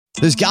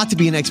There's got to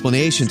be an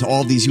explanation to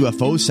all of these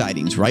UFO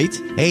sightings, right?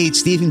 Hey,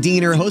 it's Stephen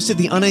Diener, host of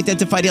the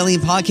Unidentified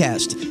Alien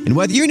Podcast. And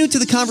whether you're new to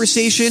the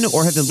conversation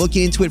or have been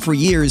looking into it for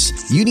years,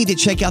 you need to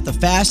check out the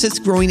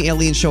fastest growing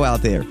alien show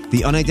out there,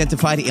 the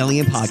Unidentified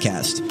Alien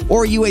Podcast,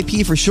 or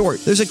UAP for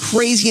short. There's a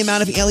crazy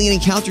amount of alien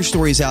encounter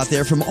stories out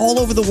there from all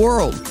over the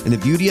world. And the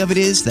beauty of it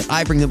is that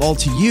I bring them all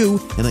to you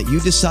and let you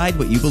decide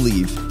what you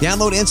believe.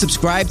 Download and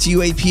subscribe to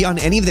UAP on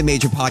any of the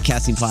major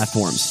podcasting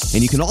platforms.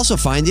 And you can also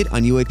find it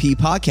on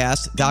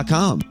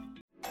UAPpodcast.com.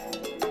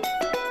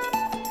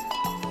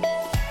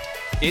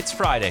 It's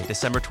Friday,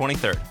 December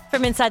 23rd.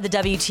 From inside the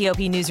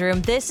WTOP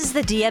newsroom, this is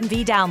the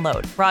DMV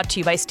Download, brought to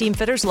you by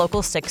Steamfitters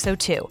Local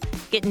 602.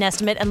 Get an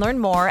estimate and learn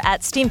more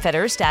at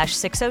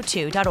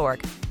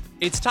steamfitters-602.org.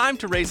 It's time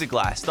to raise a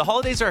glass. The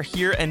holidays are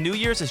here and New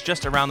Year's is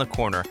just around the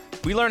corner.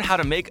 We learn how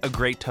to make a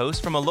great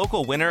toast from a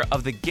local winner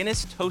of the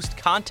Guinness Toast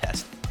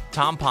Contest,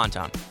 Tom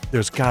Ponton.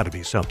 There's got to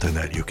be something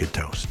that you could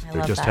toast.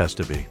 There just that. has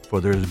to be. For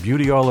there's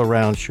beauty all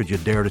around should you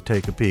dare to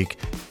take a peek,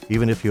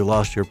 even if you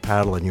lost your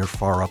paddle and you're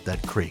far up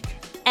that creek.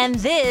 And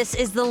this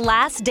is the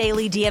last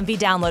daily DMV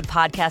Download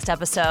podcast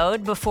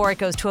episode before it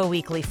goes to a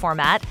weekly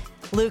format.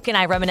 Luke and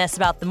I reminisce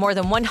about the more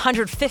than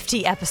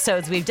 150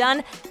 episodes we've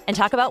done and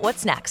talk about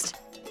what's next.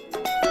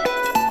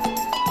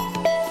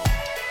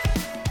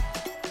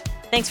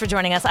 Thanks for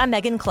joining us. I'm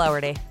Megan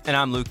Cloherty. And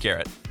I'm Luke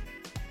Garrett.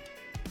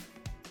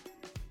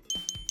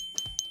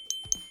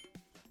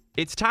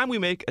 It's time we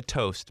make a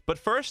toast, but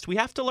first we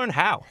have to learn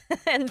how.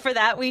 And for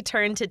that, we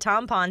turn to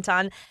Tom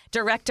Ponton,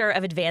 Director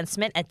of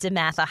Advancement at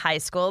DeMatha High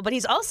School, but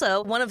he's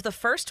also one of the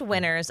first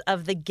winners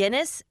of the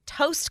Guinness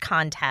Toast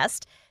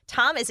Contest.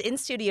 Tom is in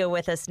studio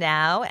with us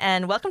now,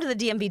 and welcome to the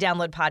DMV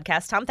Download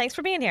podcast. Tom, thanks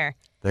for being here.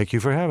 Thank you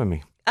for having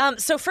me.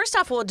 So first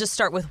off, we'll just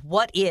start with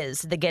what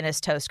is the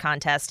Guinness Toast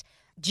Contest?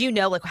 Do you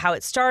know how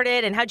it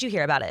started, and how'd you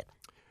hear about it?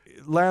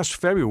 Last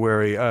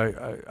February,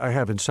 I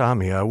have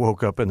insomnia. I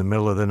woke up in the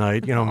middle of the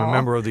night. You know, I'm a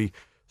member of the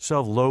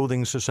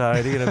Self-Loathing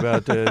Society at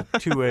about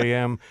 2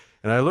 a.m.,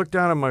 and I looked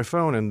down at my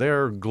phone, and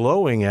there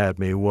glowing at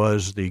me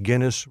was the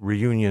Guinness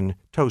Reunion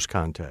Toast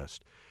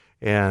Contest.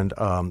 And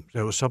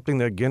it was something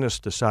that Guinness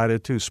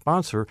decided to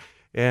sponsor,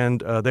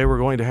 and they were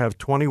going to have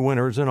 20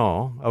 winners in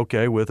all,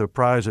 okay, with a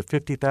prize of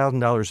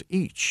 $50,000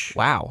 each.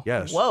 Wow.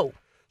 Yes. Whoa.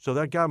 So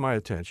that got my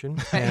attention,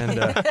 and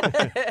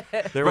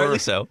Rightly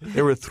so.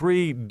 There were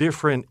 3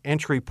 different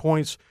entry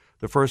points,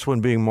 the first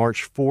one being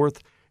March 4th,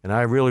 and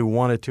I really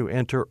wanted to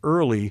enter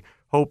early,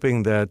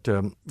 hoping that,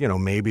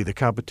 maybe the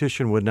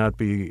competition would not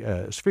be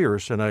as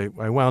fierce, and I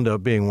wound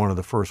up being one of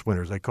the first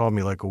winners. They called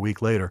me like a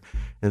week later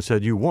and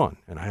said, "You won,"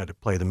 and I had to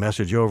play the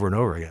message over and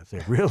over again. I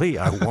said, "Really?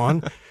 I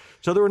won?"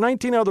 So there were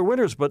 19 other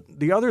winners, but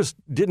the others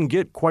didn't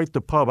get quite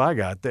the pub I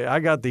got. I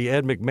got the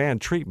Ed McMahon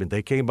treatment.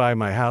 They came by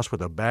my house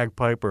with a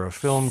bagpipe or a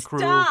film crew.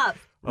 Stop!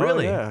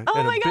 Really? Yeah. Oh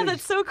And my God,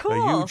 that's so cool.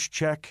 A huge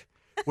check,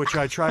 which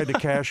I tried to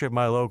cash at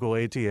my local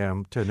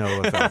ATM to no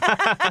effect.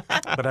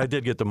 But I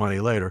did get the money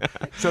later.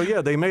 So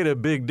yeah, they made a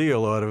big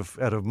deal out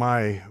of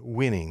my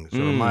winnings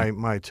or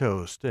my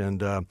toast.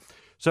 And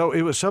so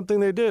it was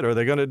something they did. Are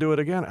they going to do it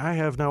again? I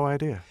have no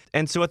idea.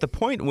 And so at the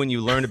point when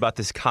you learned about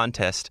this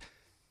contest,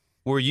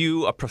 were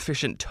you a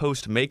proficient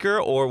toast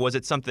maker, or was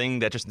it something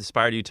that just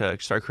inspired you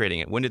to start creating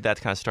it? When did that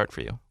kind of start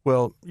for you?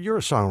 Well, you're a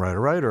songwriter,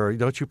 right? Or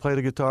don't you play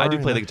the guitar? I do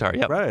play the guitar,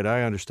 yep. Right,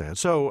 I understand.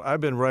 So I've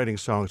been writing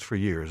songs for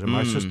years, and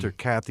my sister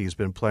Kathy's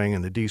been playing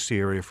in the D.C.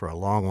 area for a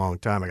long, long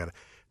time. I got a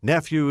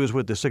nephew who's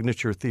with the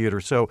Signature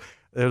Theater, so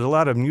there's a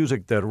lot of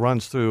music that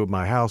runs through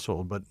my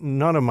household, but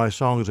none of my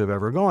songs have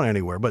ever gone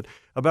anywhere. But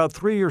about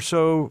 3 or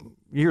so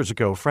years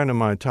ago, a friend of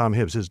mine, Tom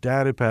Hibbs, his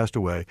dad had passed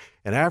away,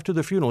 and after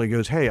the funeral, he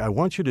goes, "Hey, I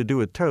want you to do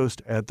a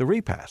toast at the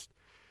repast."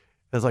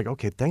 I was like,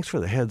 okay, thanks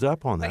for the heads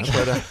up on that.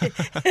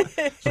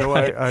 But so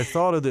I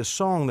thought of this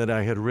song that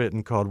I had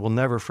written called "We'll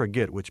Never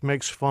Forget," which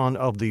makes fun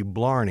of the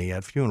blarney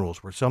at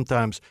funerals, where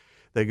sometimes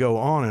they go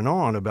on and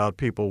on about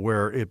people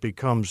where it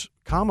becomes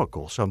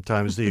comical,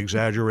 sometimes the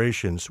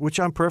exaggerations, which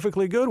I'm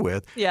perfectly good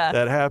with,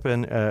 that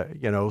happen,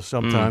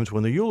 sometimes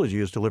when the eulogy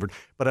is delivered.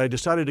 But I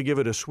decided to give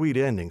it a sweet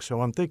ending.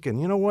 So I'm thinking,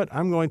 you know what,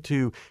 I'm going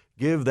to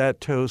give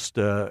that toast,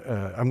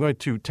 I'm going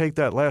to take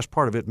that last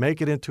part of it, make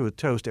it into a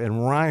toast,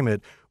 and rhyme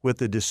it with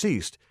the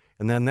deceased.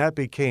 And then that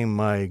became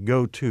my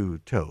go-to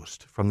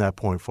toast from that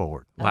point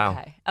forward.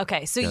 Wow.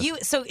 Okay. So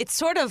Yes. so it's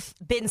sort of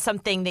been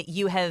something that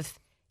you have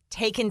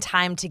taken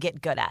time to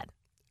get good at.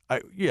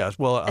 Yes,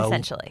 well,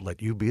 Essentially. I'll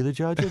let you be the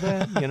judge of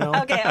that, you know?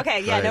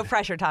 Okay. Yeah, Right. no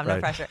pressure, Tom, no Right.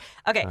 pressure.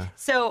 Okay,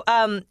 so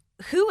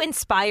who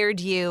inspired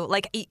you?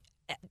 Like, I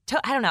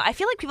don't know. I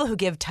feel like people who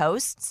give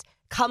toasts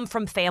come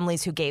from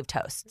families who gave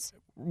toasts.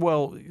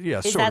 Well,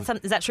 yes. Is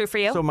that true for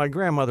you? So my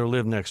grandmother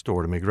lived next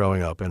door to me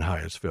growing up in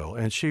Hyattsville,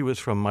 and she was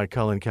from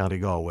Mycullen County,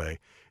 Galway,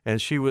 and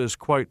she was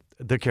quite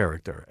the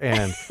character.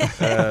 And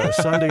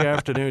Sunday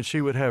afternoon,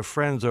 she would have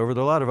friends over.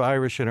 There were a lot of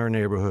Irish in her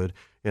neighborhood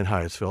in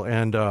Hyattsville,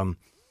 and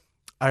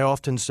I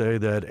often say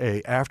that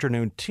a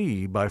afternoon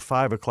tea by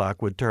 5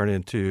 o'clock would turn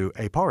into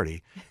a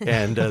party,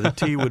 and the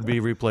tea would be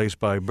replaced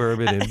by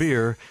bourbon and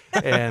beer,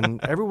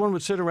 and everyone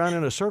would sit around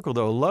in a circle,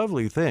 though, a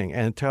lovely thing,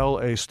 and tell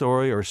a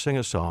story or sing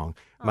a song.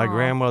 My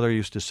grandmother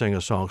used to sing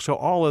a song, so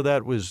all of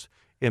that was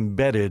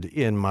embedded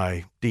in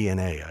my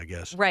DNA, I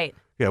guess. Right.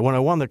 Yeah, when I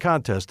won the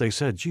contest, they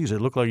said, geez, it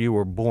looked like you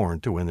were born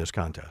to win this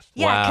contest.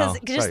 Yeah, because Wow.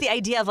 just the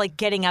idea of like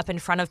getting up in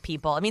front of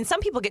people. I mean, some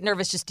people get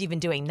nervous just even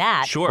doing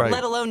that. Sure.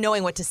 Let alone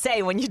knowing what to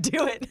say when you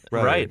do it.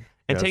 Right.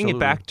 And Yeah, taking it absolutely.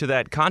 back to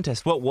that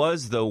contest, what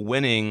was the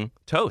winning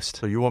toast?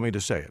 So you want me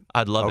to say it?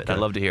 I'd love it. Okay. I'd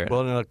love to hear it.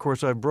 Well, and of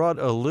course, I brought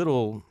a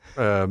little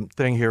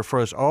thing here for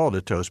us all to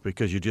toast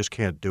because you just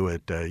can't do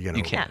it, You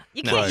Yeah. can't.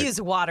 You No. can't Right.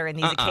 use water in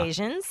these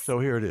occasions. So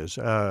here it is.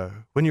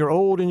 When you're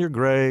old and you're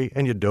gray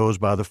and you doze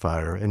by the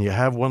fire and you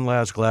have one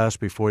last glass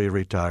before you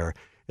retire,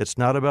 it's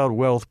not about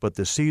wealth, but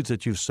the seeds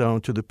that you've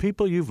sown to the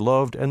people you've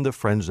loved and the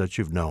friends that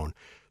you've known.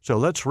 So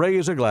let's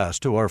raise a glass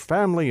to our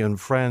family and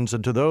friends,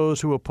 and to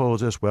those who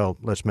oppose us, well,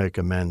 let's make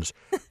amends.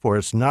 For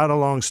it's not a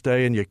long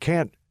stay and you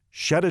can't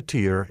shed a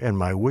tear, and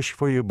my wish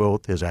for you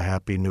both is a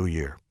happy new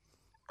year.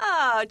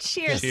 Oh,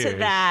 cheers to Cheers.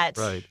 that.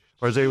 Right.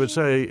 Or as they would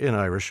say in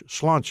Irish,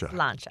 sláinte.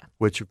 Lancha.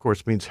 Which of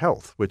course means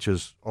health, which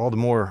is all the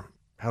more,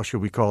 how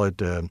should we call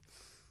it, in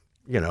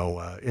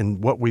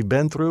what we've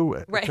been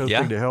through, Right. toasting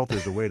Yeah. to health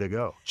is the way to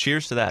go.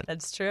 Cheers to that.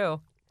 That's true.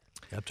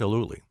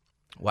 Absolutely.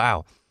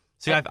 Wow.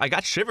 See, I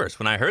got shivers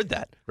when I heard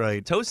that.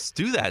 Right. Toasts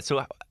do that.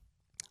 So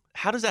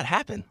how does that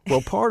happen?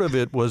 Well, part of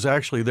it was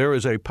actually, there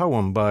is a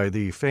poem by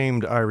the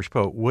famed Irish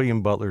poet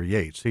William Butler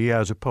Yeats. He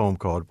has a poem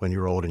called When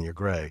You're Old and You're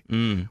Gray.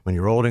 When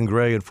you're old and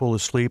gray and full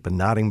of sleep and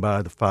nodding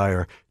by the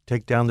fire,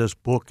 take down this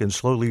book and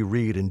slowly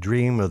read and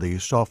dream of the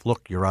soft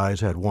look your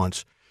eyes had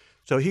once.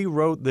 So he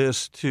wrote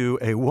this to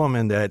a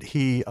woman that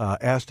he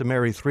asked to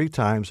marry 3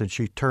 times, and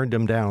she turned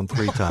him down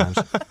 3 times.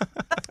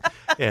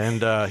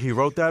 And he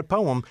wrote that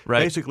poem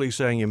basically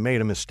saying you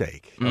made a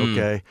mistake,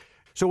 okay?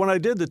 So when I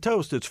did the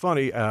toast, it's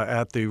funny,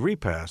 at the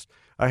repast,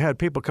 I had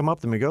people come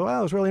up to me and go, oh,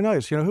 it was really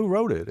nice. Who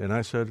wrote it? And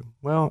I said,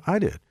 well, I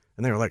did.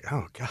 And they were like,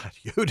 oh, God,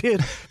 you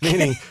did?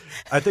 Meaning,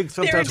 I think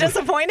They were sometimes...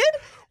 disappointed?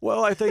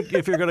 Well, I think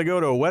if you're going to go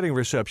to a wedding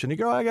reception, you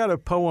go, I got a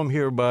poem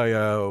here by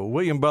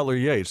William Butler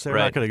Yeats. They're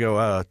not going to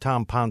go,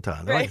 Tom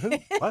Ponton. They're like, who?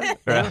 What?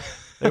 Yeah.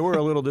 They were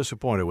a little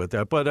disappointed with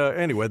that. But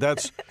anyway,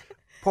 that's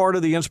part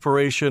of the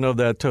inspiration of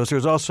that toast.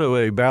 There's also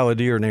a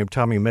balladeer named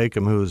Tommy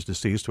Makem, who is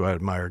deceased, who I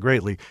admire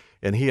greatly.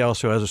 And he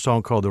also has a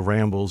song called The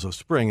Rambles of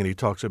Spring, and he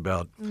talks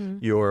about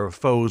your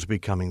foes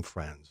becoming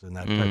friends and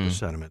that type of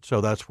sentiment. So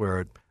that's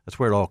where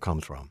it all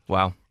comes from.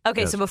 Wow.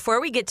 Okay, so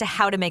before we get to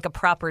how to make a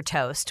proper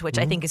toast, which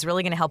I think is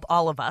really going to help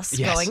all of us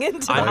going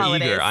into the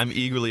holidays. I'm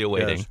eagerly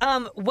awaiting.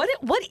 Yes.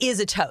 What is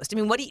a toast? I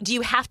mean, do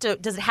you have to?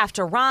 Does it have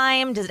to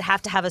rhyme? Does it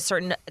have to have a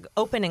certain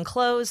open and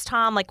close,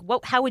 Tom? Like,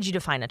 how would you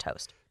define a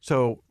toast?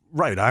 So,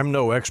 right, I'm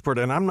no expert,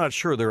 and I'm not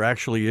sure there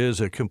actually is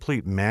a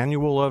complete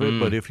manual of it,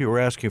 but if you were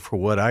asking for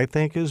what I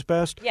think is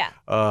best,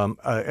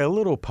 a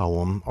little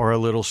poem or a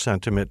little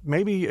sentiment,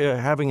 maybe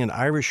having an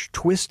Irish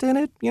twist in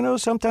it,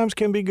 sometimes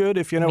can be good,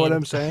 if you know what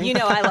I'm saying. You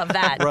know I love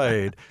that.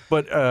 Right.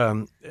 But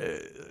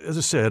as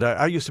I said,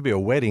 I used to be a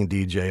wedding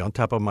DJ on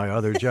top of my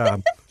other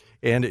job.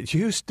 And it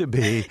used to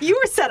be. You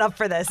were set up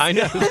for this. I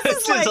know.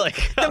 This is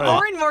like the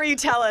more and more you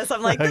tell us,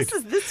 I'm like, this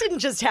didn't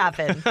just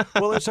happen.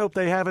 Well, let's hope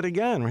they have it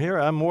again. Here,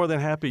 I'm more than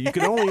happy. You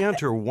can only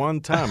enter one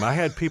time. I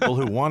had people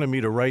who wanted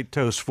me to write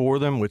toasts for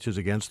them, which is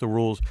against the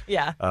rules.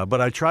 Yeah.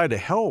 But I tried to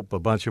help a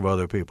bunch of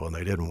other people, and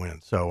they didn't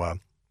win. So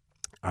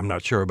I'm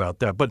not sure about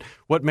that. But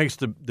what makes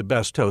the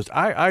best toast?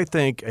 I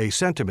think a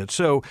sentiment.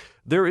 So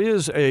there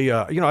is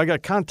I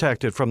got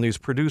contacted from these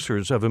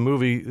producers of a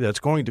movie that's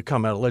going to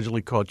come out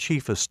allegedly called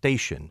Chief of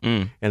Station.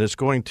 And it's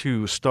going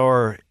to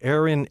star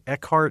Aaron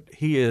Eckhart.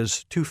 He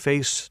is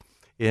Two-Face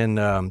in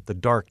The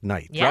Dark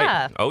Knight.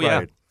 Yeah. Oh, yeah.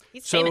 Right.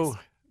 He's So famous.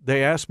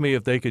 they asked me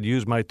if they could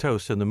use my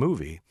toast in the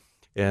movie.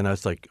 And I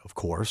was like, of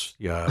course,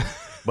 yeah.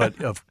 But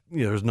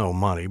there's no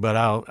money. But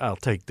I'll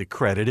take the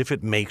credit if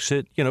it makes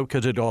it,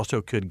 because it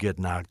also could get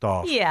knocked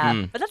off.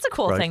 Yeah, but that's a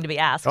cool thing to be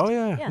asked. Oh,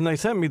 yeah. And they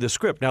sent me the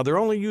script. Now, they're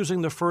only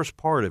using the first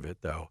part of it,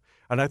 though.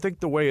 And I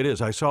think the way it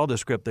is, I saw the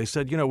script. They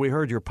said, we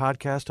heard your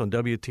podcast on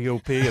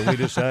WTOP, and we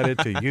decided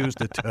to use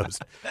the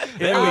toast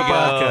There in we the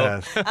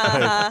go.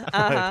 podcast.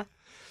 Right.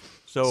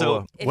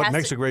 So It what has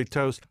makes to- a great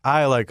toast?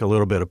 I like a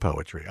little bit of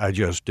poetry. I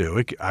just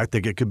do. I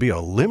think it could be a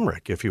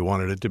limerick if you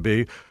wanted it to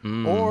be,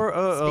 or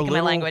a Speaking my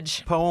little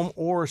language. poem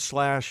or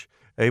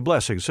 / a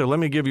blessing. So let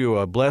me give you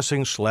a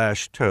blessing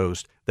 /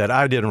 toast that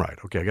I didn't write.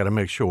 Okay, I got to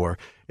make sure.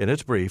 And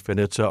it's brief, and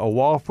it's a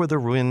wall for the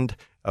wind,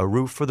 a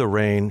roof for the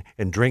rain,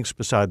 and drinks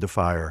beside the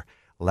fire,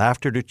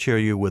 laughter to cheer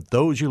you with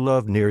those you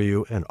love near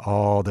you, and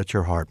all that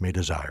your heart may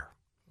desire.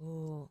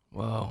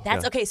 Whoa.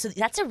 That's okay. So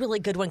that's a really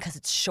good one because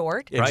it's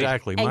short.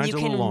 Exactly. And Mine's you a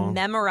can little long.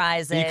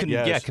 memorize You it. can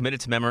Yes. commit it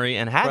to memory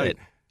and have Right.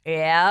 it.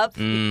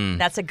 Yep.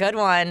 That's a good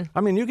one.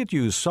 I mean, you could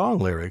use song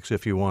lyrics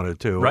if you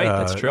wanted to. Right,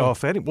 that's true.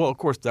 Well, of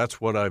course,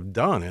 that's what I've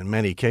done in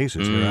many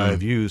cases where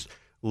I've used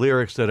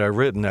lyrics that I've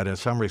written that in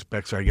some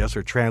respects, I guess,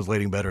 are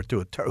translating better to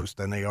a toast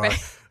than they are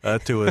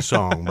to a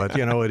song. But,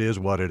 it is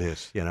what it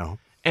is,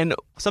 And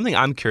something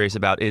I'm curious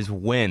about is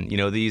when,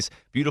 these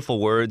beautiful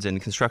words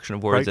and construction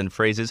of words and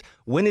phrases,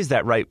 when is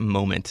that right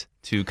moment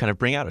to kind of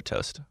bring out a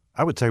toast?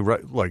 I would say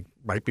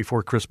right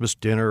before Christmas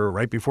dinner, or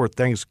right before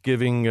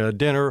Thanksgiving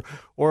dinner,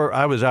 or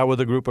I was out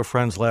with a group of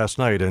friends last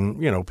night,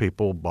 and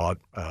people bought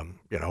a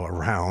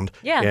round,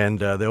 and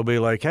they'll be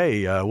like,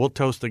 "Hey, we'll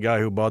toast the guy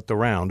who bought the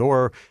round,"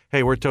 or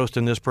 "Hey, we're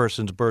toasting this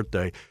person's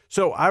birthday."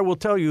 So I will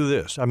tell you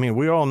this: I mean,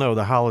 we all know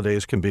the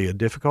holidays can be a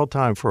difficult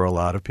time for a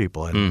lot of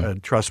people,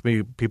 and trust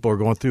me, people are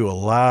going through a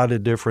lot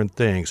of different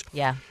things.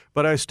 Yeah.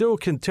 But I still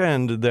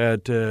contend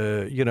that,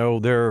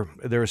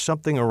 there's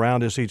something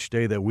around us each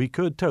day that we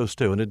could toast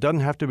to, and it doesn't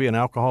have to be an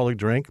alcoholic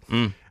drink.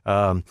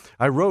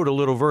 I wrote a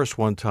little verse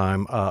one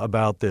time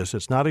about this.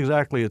 It's not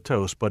exactly a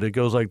toast, but it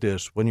goes like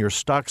this. When your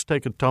stocks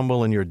take a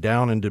tumble and you're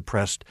down and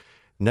depressed,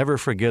 never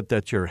forget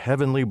that you're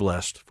heavenly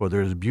blessed, for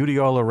there's beauty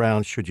all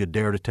around should you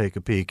dare to take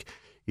a peek,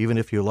 even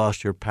if you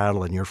lost your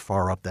paddle and you're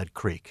far up that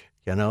creek.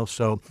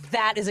 So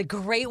that is a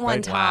great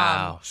one, Tom.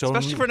 Wow. So,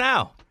 especially for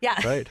now. Yeah.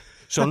 Right.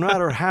 So no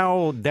matter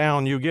how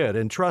down you get,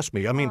 and trust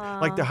me, I mean,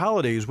 like the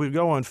holidays, we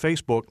go on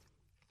Facebook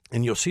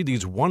and you'll see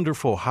these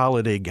wonderful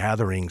holiday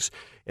gatherings,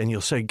 and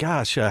you'll say,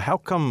 gosh, how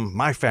come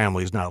my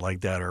family's not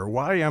like that? Or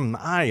why am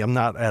I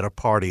not at a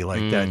party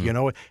like that?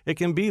 It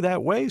can be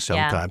that way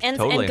sometimes. Yeah. And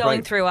Totally.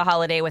 going through a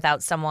holiday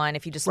without someone,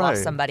 if you just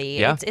lost somebody,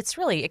 it's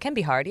really, it can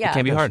be hard. Yeah. It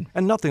can be hard.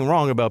 And nothing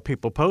wrong about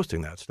people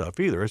posting that stuff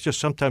either. It's just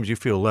sometimes you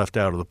feel left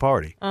out of the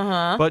party.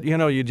 But,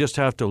 you just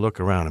have to look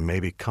around and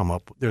maybe come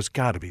up. There's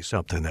got to be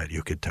something that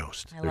you could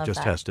toast. There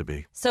just has to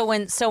be. So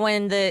when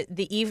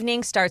the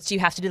evening starts, do you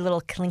have to do a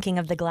little clinking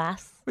of the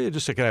glass? Will you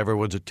just have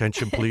everyone's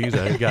attention, please?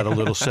 I've got a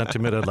little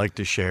sentiment I'd like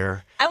to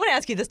share. I want to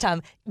ask you this,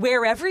 Tom.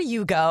 Wherever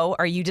you go,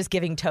 are you just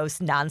giving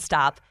toast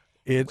nonstop?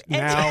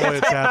 Now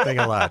it's happening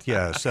a lot,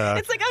 yes.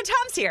 It's like, oh,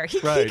 Tom's here. He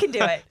can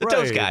do it. The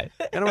toast guy.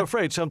 And I'm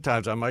afraid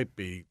sometimes I might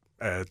be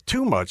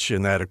too much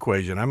in that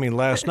equation. I mean,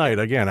 last night,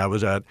 again, I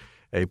was at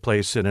a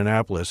place in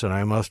Annapolis, and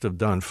I must have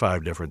done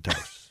 5 different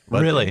toasts.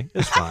 But really?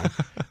 It's fine.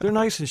 They're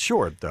nice and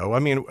short, though. I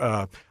mean,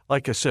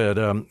 like I said,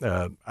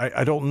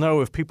 I don't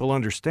know if people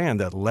understand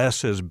that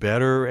less is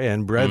better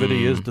and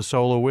brevity is the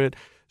soul of wit.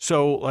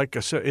 So, like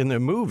I said, in the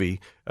movie,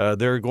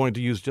 they're going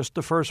to use just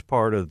the first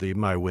part of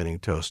my winning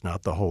toast,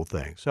 not the whole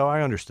thing. So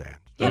I understand.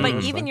 Yeah,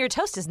 but even your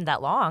toast isn't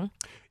that long.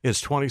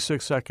 It's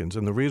 26 seconds.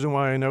 And the reason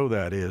why I know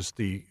that is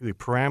the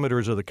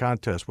parameters of the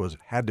contest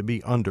had to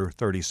be under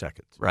 30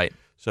 seconds. Right.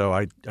 So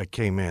I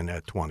came in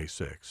at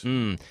 26.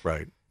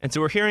 Right. And so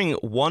we're hearing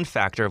one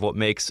factor of what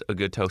makes a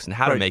good toast and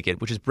how to make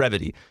it, which is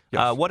brevity.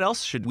 Yes. What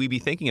else should we be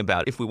thinking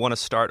about if we want to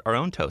start our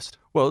own toast?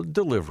 Well,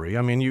 delivery.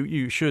 I mean,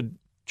 you should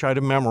try to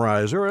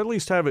memorize or at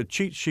least have a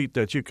cheat sheet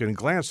that you can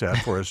glance at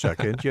for a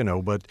second,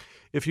 but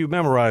if you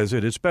memorize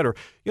it, it's better.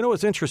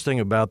 What's interesting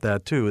about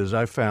that, too, is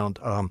I found,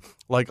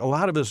 like a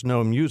lot of us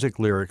know music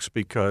lyrics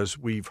because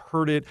we've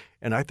heard it,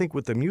 and I think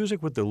with the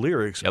music, with the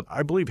lyrics,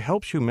 I believe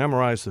helps you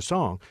memorize the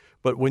song.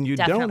 But when you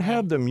don't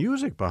have the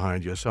music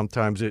behind you,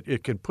 sometimes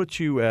it can put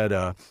you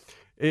at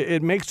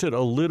it makes it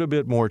a little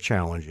bit more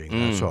challenging,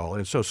 that's all.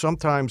 And so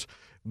sometimes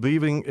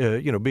being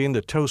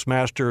the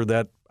Toastmaster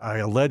that I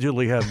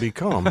allegedly have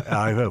become,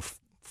 I have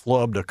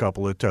flubbed a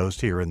couple of toasts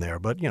here and there,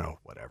 but,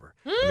 whatever.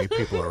 I mean,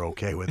 people are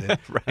okay with it.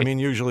 Right. I mean,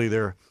 usually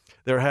they're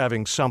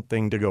having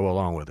something to go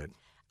along with it.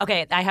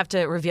 Okay, I have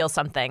to reveal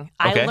something.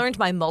 Okay. I learned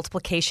my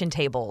multiplication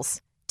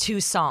tables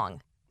to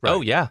song. Right.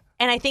 Oh, yeah.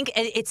 And I think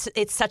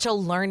it's such a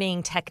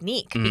learning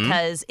technique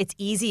because it's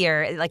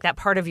easier, like that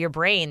part of your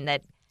brain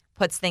that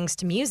puts things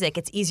to music,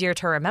 it's easier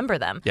to remember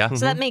them. Yeah.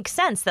 So that makes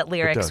sense that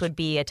lyrics would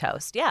be a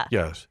toast. Yeah.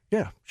 Yes.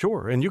 Yeah,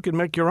 sure. And you can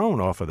make your own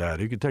off of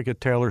that. You could take a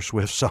Taylor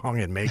Swift song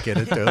and make it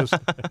a toast.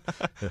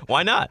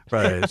 Why not?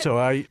 Right. So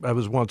I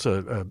was once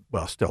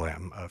still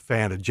am, a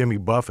fan of Jimmy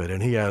Buffett,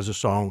 and he has a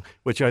song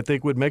which I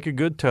think would make a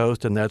good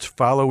toast, and that's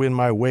Follow in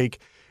My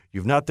Wake.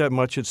 You've not that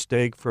much at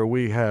stake, for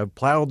we have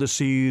plowed the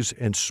seas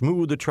and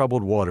smoothed the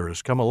troubled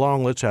waters. Come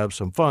along, let's have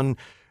some fun.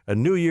 A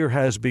new year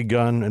has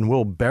begun, and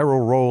we'll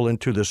barrel roll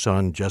into the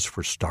sun just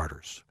for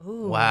starters.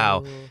 Ooh,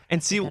 wow.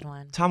 And see, good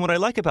one. Tom, what I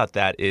like about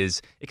that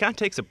is it kind of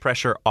takes the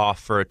pressure off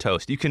for a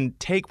toast. You can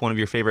take one of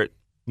your favorite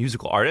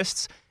musical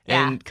artists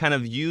and kind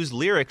of use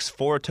lyrics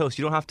for a toast.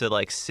 You don't have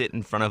to sit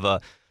in front of a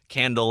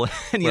candle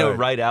and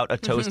write out a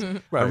toast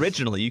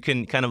originally. You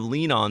can kind of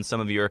lean on some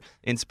of your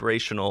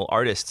inspirational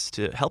artists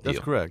to help you.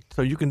 That's correct.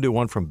 So you can do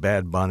one from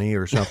Bad Bunny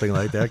or something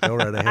like that. Go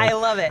right ahead. I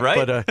love it.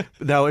 Right? But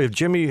now, if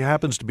Jimmy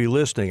happens to be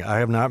listening, I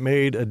have not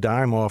made a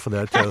dime off of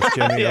that toast,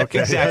 Jimmy. Yeah, okay.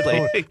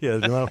 exactly.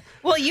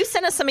 Well, you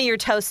sent us some of your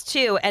toasts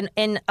too, and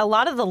in a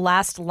lot of the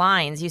last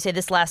lines, you say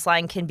this last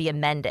line can be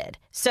amended.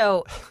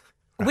 So,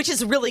 which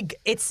is really,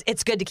 it's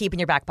good to keep in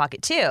your back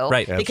pocket too,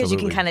 right? Because Absolutely.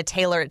 you can kind of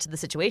tailor it to the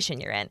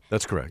situation you're in.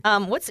 That's correct.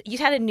 You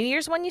had a New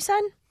Year's one, you said?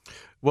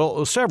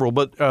 Well, several,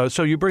 but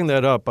so you bring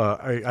that up.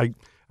 I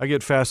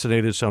get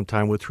fascinated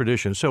sometime with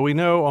tradition. So we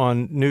know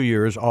on New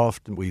Year's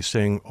often we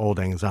sing Old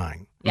Lang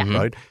Syne,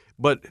 right?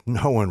 but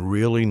no one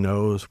really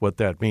knows what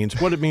that means.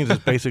 What it means is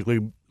basically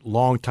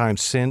long time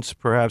since,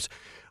 perhaps.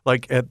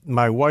 Like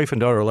my wife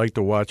and daughter like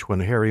to watch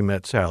When Harry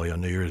Met Sally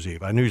on New Year's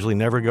Eve. I usually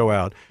never go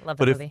out. Love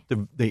but movie. If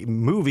the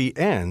movie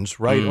ends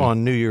right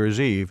on New Year's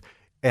Eve,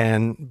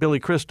 and Billy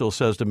Crystal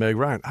says to Meg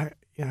Ryan, I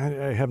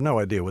have no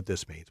idea what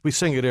this means. We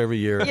sing it every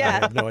year. Yeah. I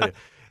have no idea.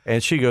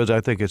 And she goes, I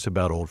think it's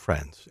about old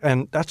friends.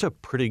 And that's a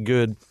pretty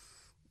good,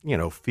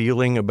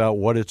 feeling about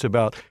what it's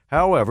about.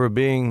 However,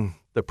 being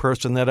the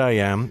person that I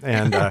am,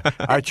 and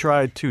I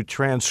tried to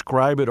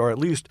transcribe it, or at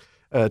least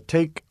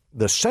take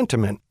the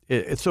sentiment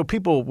so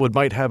people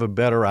might have a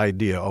better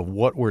idea of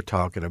what we're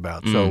talking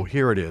about. So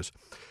here it is.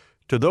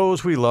 To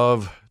those we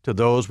love, to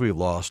those we've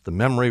lost, the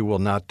memory will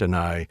not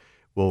deny.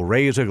 We'll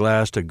raise a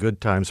glass to good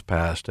times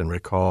past and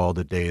recall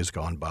the days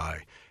gone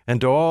by.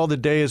 And to all the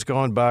days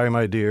gone by,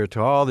 my dear,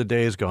 to all the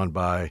days gone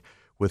by,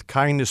 with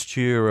kindness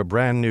cheer a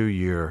brand new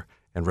year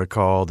and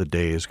recall the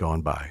days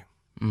gone by.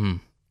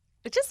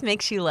 It just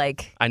makes you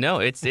like... I know.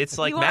 It's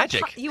like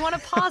magic. You want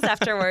to pause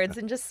afterwards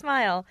and just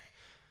smile.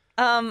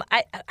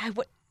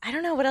 I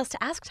don't know what else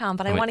to ask Tom,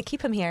 but I want to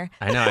keep him here.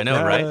 I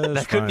know, right? That's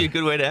That could be a fine.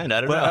 good way to end.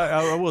 I don't know.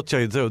 I will tell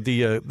you, though,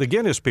 the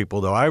Guinness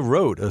people, though, I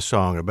wrote a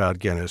song about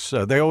Guinness.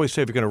 They always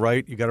say if you're going to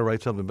write, you got to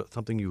write something about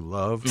something you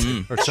love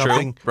or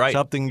something, Right.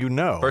 something you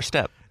know. First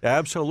step.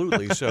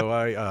 Absolutely.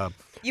 So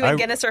You and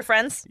Guinness are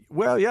friends?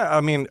 Well, yeah. I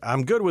mean,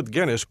 I'm good with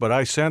Guinness, but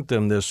I sent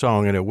them this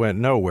song and it went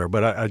nowhere.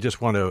 But I just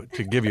want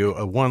to give you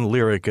one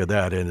lyric of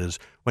that, and is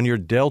when you're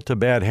dealt a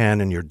bad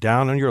hand and you're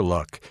down on your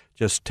luck,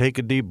 just take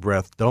a deep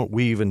breath, don't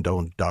weave and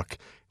don't duck.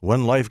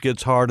 When life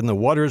gets hard and the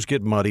waters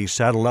get muddy,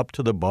 saddle up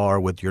to the bar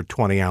with your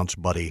 20-ounce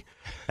buddy.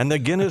 And the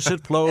Guinness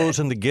it flows,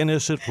 and the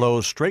Guinness it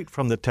flows, straight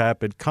from the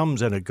tap it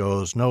comes and it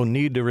goes. No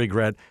need to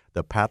regret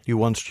the path you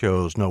once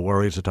chose, no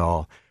worries at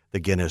all. The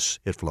Guinness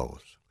it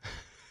flows.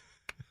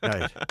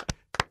 Right.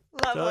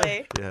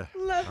 Lovely. Yeah.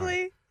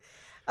 Lovely.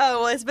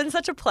 Oh, well, it's been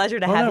such a pleasure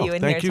to have you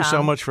in here, Thank you Tom.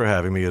 so much for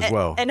having me as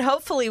well. And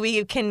hopefully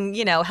we can,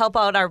 help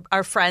out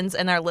our friends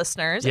and our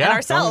listeners and Yeah.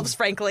 ourselves,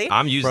 frankly,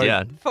 I'm used, Right.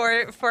 yeah.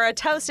 for a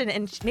toast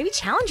and maybe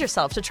challenge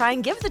yourself to try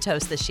and give the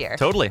toast this year.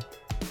 Totally.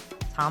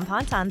 Tom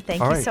Ponton,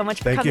 thank All you right. so much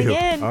for Thank coming you.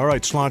 in. All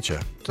right,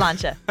 Slancha.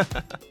 Slancha.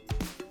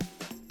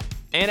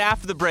 And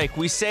after the break,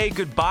 we say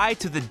goodbye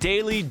to the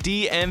daily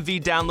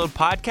DMV Download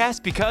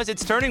podcast because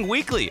it's turning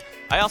weekly.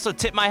 I also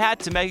tip my hat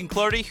to Megan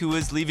Clorty, who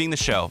is leaving the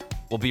show.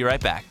 We'll be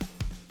right back.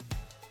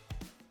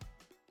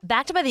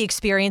 Backed by the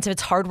experience of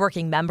its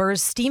hardworking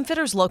members,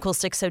 Steamfitters Local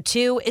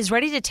 602 is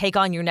ready to take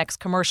on your next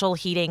commercial,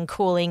 heating,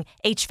 cooling,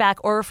 HVAC,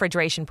 or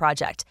refrigeration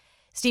project.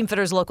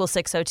 Steamfitters Local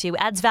 602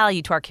 adds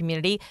value to our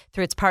community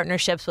through its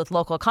partnerships with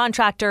local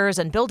contractors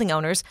and building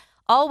owners,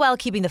 all while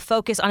keeping the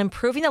focus on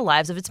improving the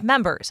lives of its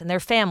members and their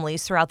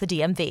families throughout the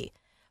DMV.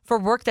 For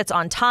work that's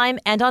on time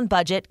and on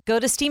budget, go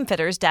to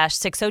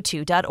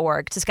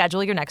steamfitters-602.org to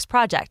schedule your next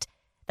project.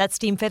 That's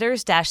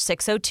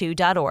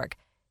steamfitters-602.org.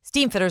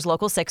 Steamfitters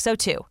Local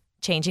 602.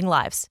 Changing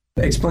lives.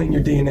 Explain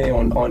your DNA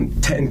on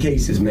 10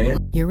 cases, man.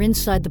 You're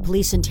inside the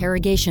police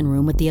interrogation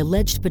room with the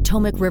alleged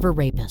Potomac River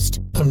rapist.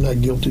 I'm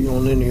not guilty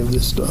on any of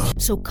this stuff.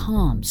 So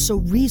calm, so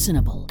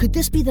reasonable. Could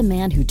this be the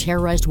man who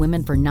terrorized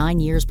women for 9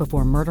 years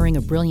before murdering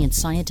a brilliant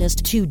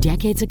scientist 2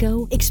 decades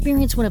ago?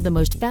 Experience one of the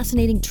most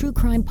fascinating true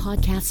crime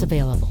podcasts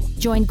available.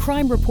 Join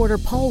crime reporter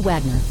Paul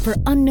Wagner for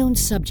Unknown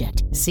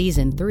Subject,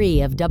 Season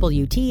 3 of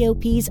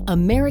WTOP's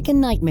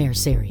American Nightmare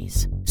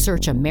series.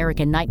 Search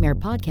American Nightmare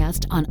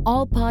Podcast on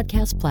all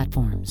podcast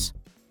platforms.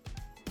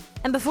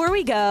 And before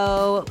we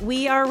go,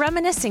 we are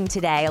reminiscing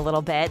today a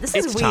little bit. This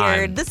is It's weird.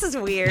 time. This is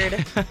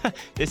weird.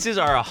 This is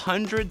our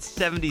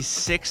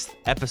 176th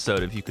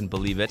episode, if you can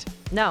believe it.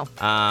 No,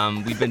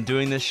 We've been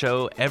doing this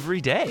show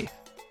every day.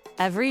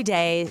 every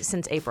day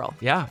since April.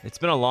 Yeah, it's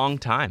been a long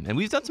time, and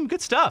we've done some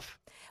good stuff.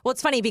 Well,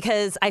 it's funny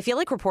because I feel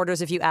like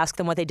reporters, if you ask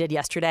them what they did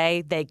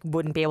yesterday, they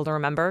wouldn't be able to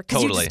remember.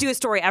 Because you Totally. just do a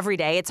story every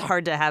day. It's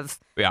hard to have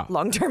Yeah.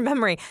 long-term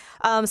memory.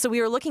 So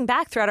we were looking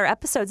back throughout our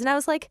episodes, and I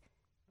was like,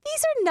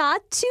 these are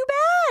not too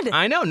bad.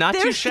 I know, not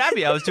too They're-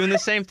 shabby. I was doing the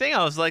same thing.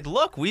 I was like,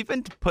 look, we've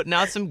been putting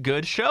out some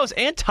good shows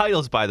and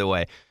titles, by the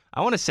way.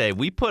 I want to say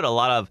we put a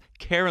lot of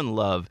care and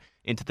love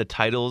into the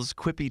titles,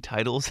 quippy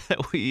titles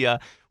that we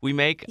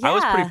make. I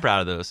was Yeah. pretty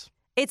proud of those.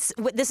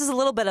 This is a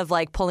little bit of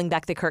like pulling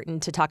back the curtain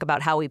to talk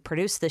about how we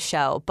produce the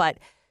show, but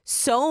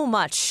so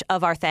much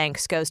of our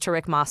thanks goes to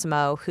Rick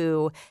Massimo,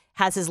 who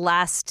has his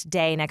last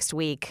day next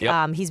week.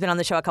 Yep. He's been on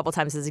the show a couple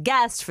times as a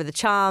guest for the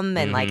Chum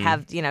and like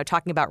have,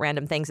 talking about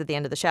random things at the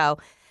end of the show.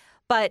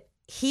 But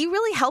he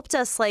really helped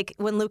us, like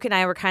when Luke and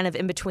I were kind of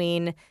in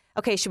between,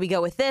 okay, should we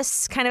go with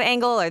this kind of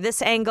angle or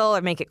this angle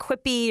or make it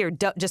quippy or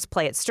just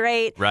play it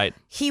straight? Right.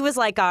 He was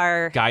like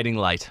our Guiding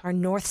light.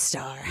 North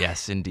Star.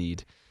 Yes,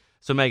 indeed.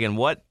 So, Megan,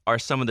 what are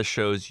some of the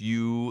shows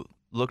you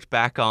looked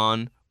back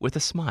on with a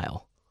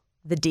smile?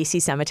 The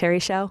DC Cemetery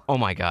show. Oh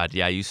my God,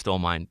 yeah, you stole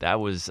mine. That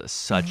was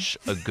such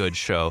a good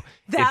show.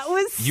 That If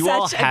was you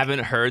all such a- haven't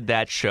heard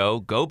that show,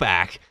 go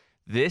back.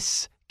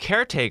 This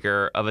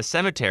caretaker of a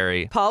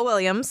cemetery Paul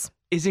Williams.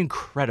 is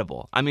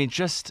incredible. I mean,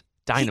 just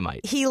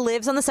dynamite. He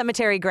lives on the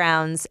cemetery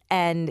grounds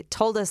and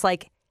told us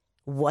like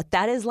what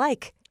that is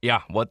like.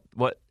 Yeah, what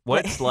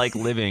it's like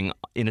living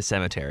in a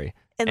cemetery.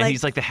 And like,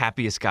 he's like the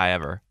happiest guy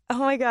ever. Oh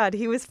my God,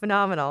 he was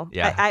phenomenal.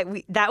 Yeah.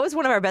 That was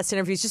one of our best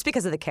interviews just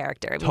because of the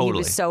character. I mean, Totally. He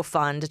was so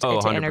fun to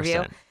 100%.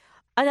 interview.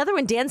 Another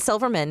one, Dan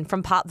Silverman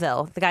from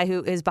Popville, the guy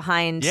who is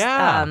behind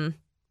The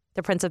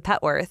Prince of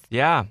Petworth.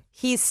 Yeah.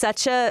 He's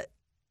such a...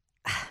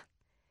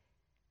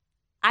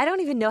 I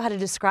don't even know how to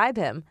describe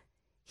him.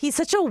 He's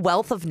such a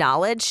wealth of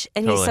knowledge,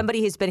 and he's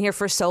somebody who's been here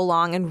for so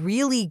long and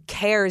really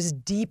cares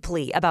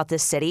deeply about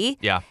this city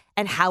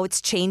and how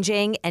it's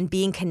changing and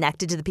being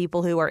connected to the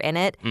people who are in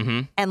it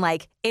and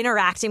like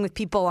interacting with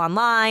people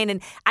online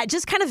and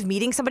just kind of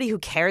meeting somebody who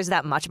cares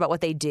that much about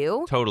what they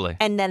do. Totally.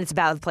 And then it's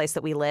about the place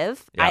that we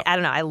live. Yeah. I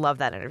don't know. I love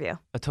that interview.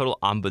 A total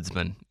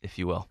ombudsman, if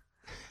you will.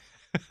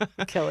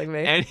 Killing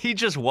me. And he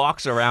just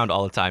walks around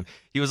all the time.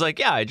 He was like,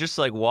 yeah, I just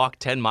like walk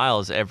 10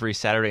 miles every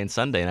Saturday and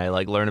Sunday and I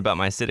like learn about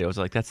my city. I was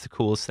like, that's the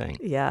coolest thing.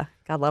 Yeah.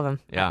 God love him.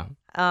 Yeah.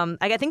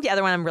 I think the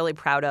other one I'm really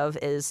proud of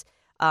is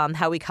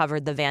how we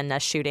covered the Van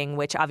Ness shooting,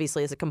 which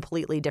obviously is a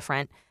completely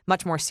different,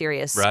 much more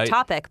serious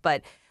topic.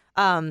 But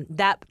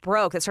that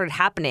started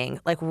happening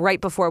like right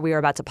before we were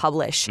about to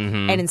publish.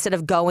 And instead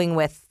of going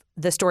with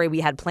the story we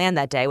had planned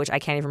that day, which I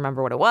can't even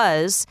remember what it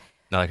was.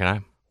 Neither can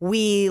I.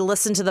 We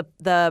listened to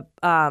the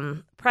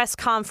press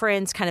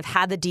conference, kind of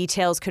had the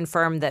details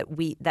confirmed that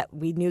we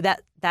knew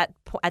that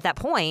at that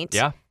point.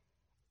 Yeah.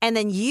 And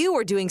then you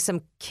were doing some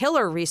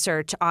killer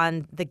research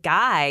on the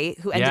guy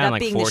who ended up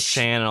like being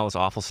 4chan and all this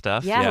awful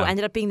stuff. who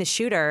ended up being the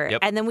shooter. Yep.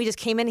 And then we just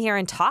came in here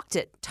and talked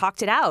it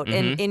out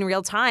in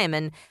real time.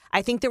 And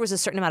I think there was a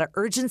certain amount of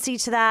urgency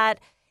to that.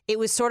 It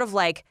was sort of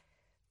like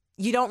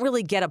you don't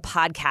really get a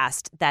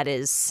podcast that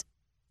is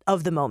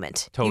of the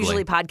moment. Totally.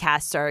 Usually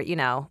podcasts are,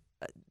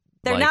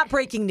 they're not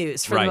breaking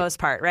news for the most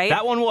part, right?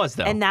 That one was,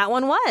 though. And that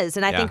one was.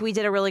 And I think we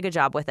did a really good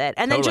job with it.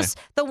 And then just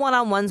the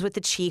one-on-ones with the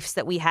Chiefs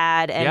that we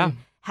had and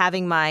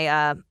having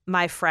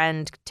my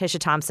friend Tisha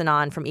Thompson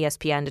on from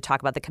ESPN to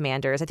talk about the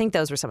Commanders. I think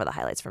those were some of the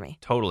highlights for me.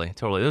 Totally.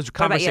 Those are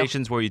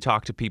conversations where you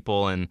talk to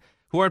people and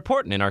who are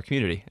important in our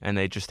community and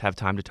they just have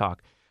time to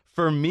talk.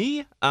 For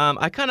me,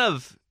 I kind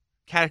of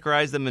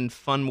categorize them in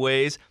fun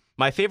ways.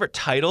 My favorite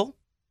title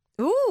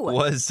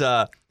was...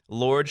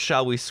 Lord,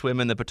 shall we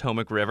swim in the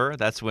Potomac River?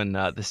 That's when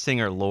the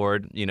singer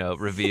Lord,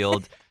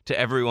 revealed to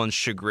everyone's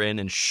chagrin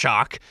and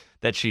shock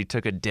that she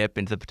took a dip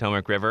into the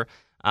Potomac River.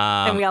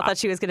 And we all thought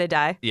she was going to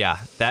die. Yeah,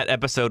 that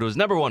episode was,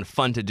 number one,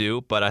 fun to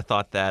do, but I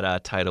thought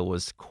that title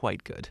was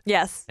quite good.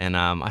 Yes. And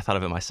I thought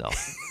of it myself.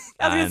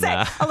 I was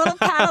going to say, a little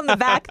pat on the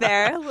back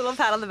there. A little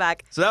pat on the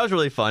back. So that was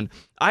really fun.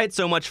 I had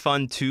so much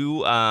fun,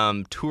 too,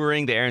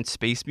 touring the Air and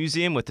Space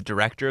Museum with the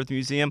director of the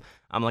museum.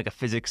 I'm like a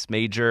physics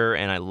major,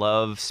 and I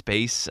love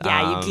space.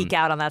 Yeah, you geek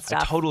out on that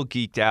stuff. I total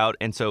geeked out.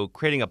 And so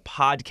creating a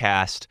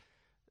podcast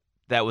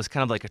that was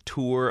kind of like a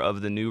tour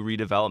of the new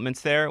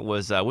redevelopments there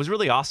was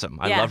really awesome.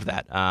 I loved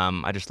that.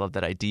 I just loved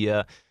that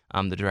idea.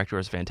 The director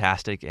was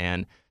fantastic.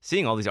 And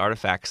seeing all these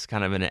artifacts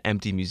kind of in an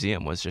empty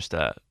museum was just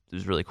it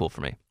was really cool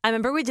for me. I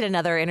remember we did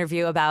another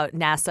interview about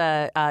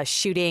NASA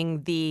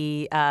shooting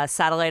the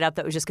satellite up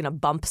that was just going to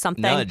bump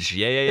something. Nudge,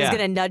 yeah. It was going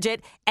to nudge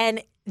it.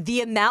 And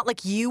the amount,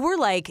 like, you were,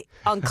 like,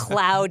 on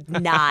cloud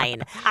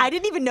 9. I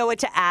didn't even know what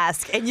to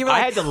ask. And you were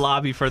like... I had to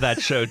lobby for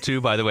that show,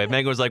 too, by the way.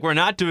 Megan was like, we're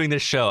not doing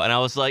this show. And I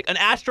was like, an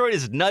asteroid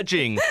is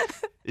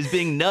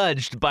being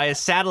nudged by a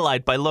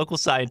satellite by local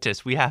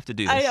scientists. We have to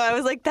do this. I know. I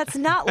was like, that's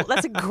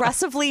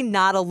aggressively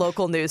not a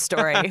local news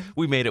story.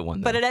 We made it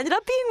one, though. But it ended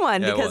up being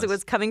one because it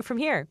was coming from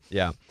here.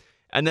 Yeah.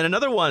 And then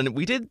another one,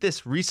 we did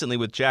this recently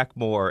with Jack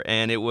Moore,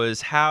 and it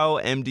was how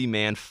MD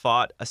Man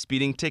fought a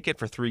speeding ticket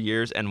for 3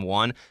 years and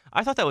won.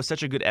 I thought that was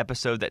such a good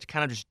episode that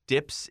kind of just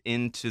dips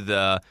into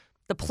the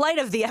plight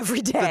of the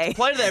everyday. The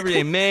plight of the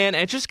everyday man,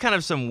 and just kind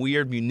of some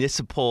weird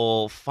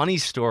municipal funny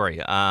story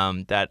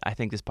that I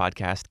think this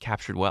podcast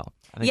captured well.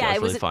 I think that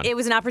was really fun. It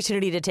was an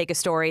opportunity to take a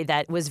story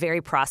that was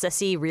very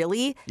processy,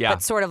 really,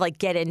 but sort of like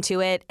get into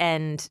it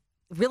and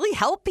really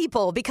help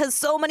people because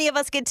so many of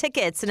us get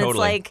tickets and it's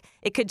like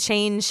it could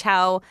change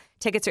how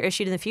tickets are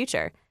issued in the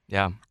future.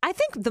 Yeah. I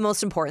think the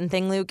most important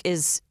thing, Luke,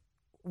 is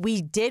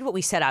we did what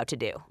we set out to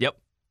do. Yep.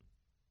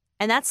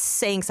 And that's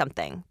saying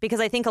something because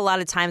I think a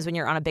lot of times when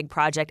you're on a big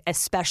project,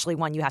 especially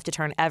one you have to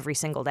turn every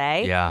single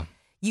day. Yeah.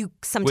 You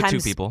sometimes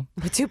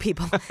with two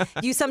people,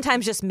 you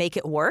sometimes just make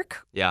it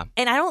work. Yeah.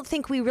 And I don't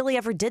think we really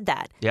ever did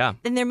that. Yeah.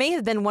 And there may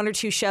have been one or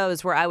two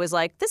shows where I was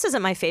like, this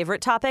isn't my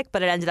favorite topic,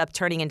 but it ended up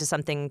turning into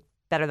something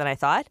better than I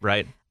thought.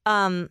 Right.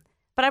 But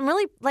I'm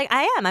really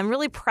I'm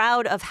really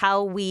proud of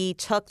how we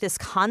took this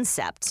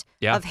concept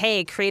of,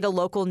 hey, create a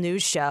local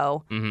news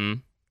show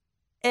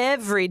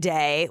every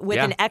day with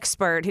an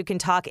expert who can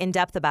talk in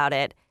depth about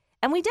it.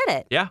 And we did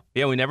it. Yeah.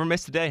 Yeah. We never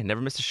missed a day,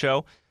 never missed a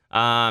show.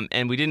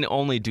 And we didn't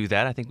only do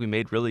that. I think we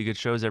made really good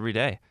shows every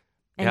day.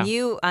 And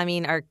you,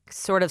 are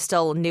sort of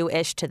still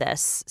new-ish to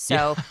this.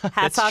 So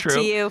hats off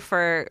to you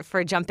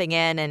for jumping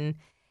in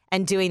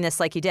and doing this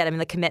like you did. I mean,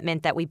 the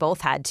commitment that we both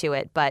had to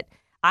it. But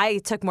I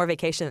took more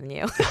vacation than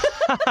you.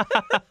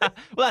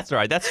 Well, that's all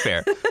right. That's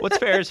fair. What's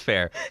fair is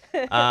fair.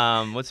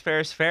 What's fair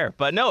is fair.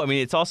 But no, I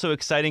mean, it's also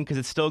exciting because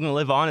it's still going to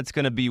live on. It's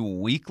going to be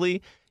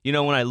weekly. You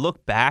know, when I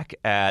look back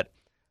at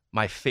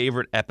my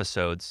favorite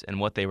episodes and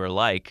what they were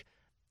like,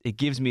 it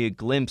gives me a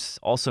glimpse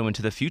also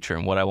into the future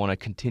and what I want to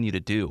continue to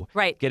do.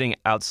 Right. Getting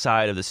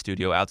outside of the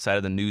studio, outside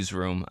of the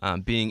newsroom,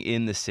 being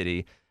in the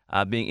city,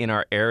 being in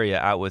our area,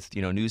 out with,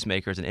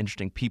 newsmakers and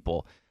interesting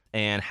people,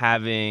 and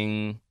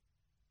having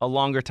a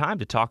longer time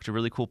to talk to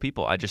really cool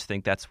people. I just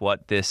think that's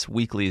what this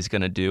weekly is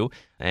going to do,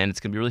 and it's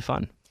going to be really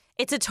fun.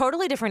 It's a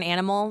totally different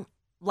animal,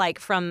 like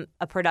from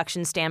a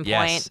production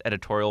standpoint. Yes,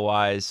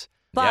 editorial-wise.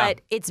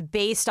 But it's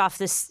based off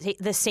the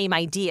same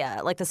idea,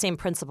 like the same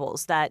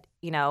principles that,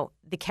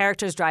 the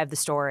characters drive the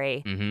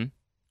story. Mm-hmm.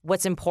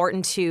 What's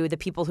important to the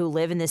people who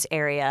live in this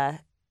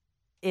area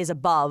is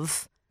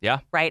above,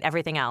 right,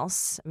 everything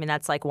else. I mean,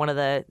 that's like one of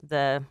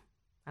the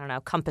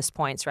compass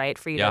points, right,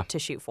 for you to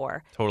shoot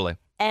for. Totally.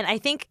 And I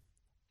think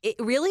it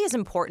really is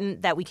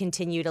important that we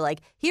continue to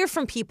hear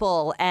from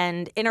people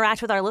and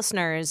interact with our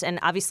listeners. And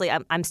obviously,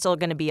 I'm still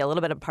going to be a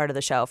little bit a part of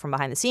the show from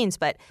behind the scenes,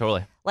 but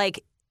totally.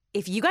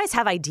 If you guys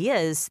have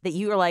ideas that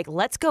you are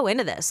let's go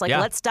into this,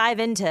 let's dive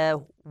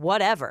into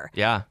whatever.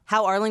 Yeah.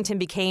 How Arlington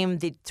became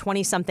the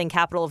 20-something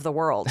capital of the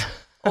world.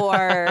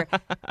 Or,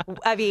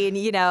 I mean,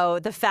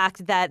 the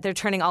fact that they're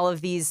turning all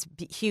of these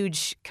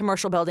huge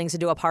commercial buildings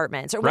into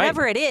apartments or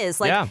whatever it is.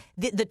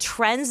 The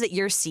trends that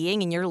you're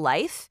seeing in your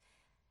life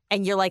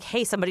and you're like,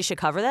 hey, somebody should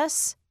cover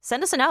this,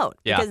 send us a note.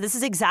 Yeah. Because this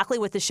is exactly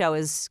what the show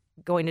is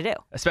going to do.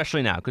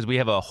 Especially now, because I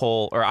have a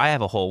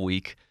whole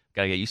week.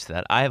 Got to get used to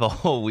that. I have a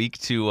whole week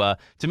to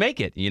make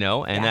it,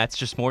 and that's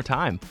just more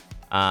time,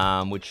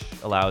 which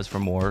allows for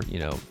more,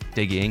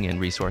 digging and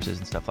resources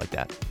and stuff like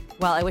that.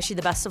 Well, I wish you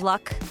the best of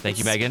luck. Thank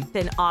you, Megan. It's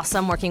been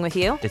awesome working with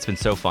you. It's been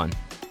so fun.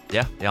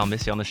 Yeah, I'll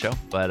miss you on the show,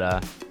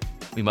 but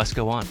we must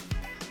go on.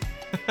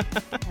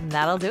 And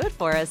that'll do it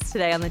for us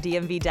today on the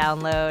DMV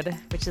Download,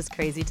 which is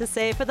crazy to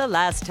say for the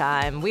last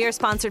time. We are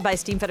sponsored by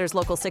Steamfitters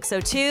Local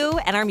 602,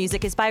 and our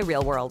music is by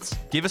Real World.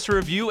 Give us a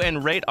review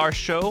and rate our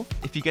show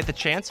if you get the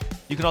chance.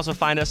 You can also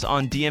find us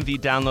on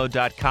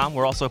dmvdownload.com.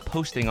 We're also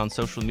posting on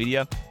social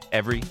media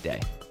every day.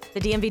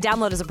 The DMV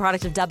Download is a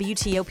product of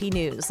WTOP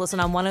News. Listen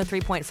on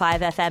 103.5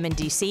 FM in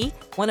D.C.,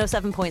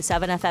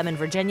 107.7 FM in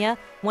Virginia,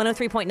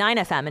 103.9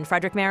 FM in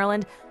Frederick,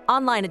 Maryland,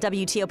 online at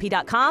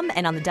WTOP.com,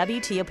 and on the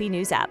WTOP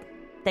News app.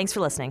 Thanks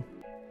for listening.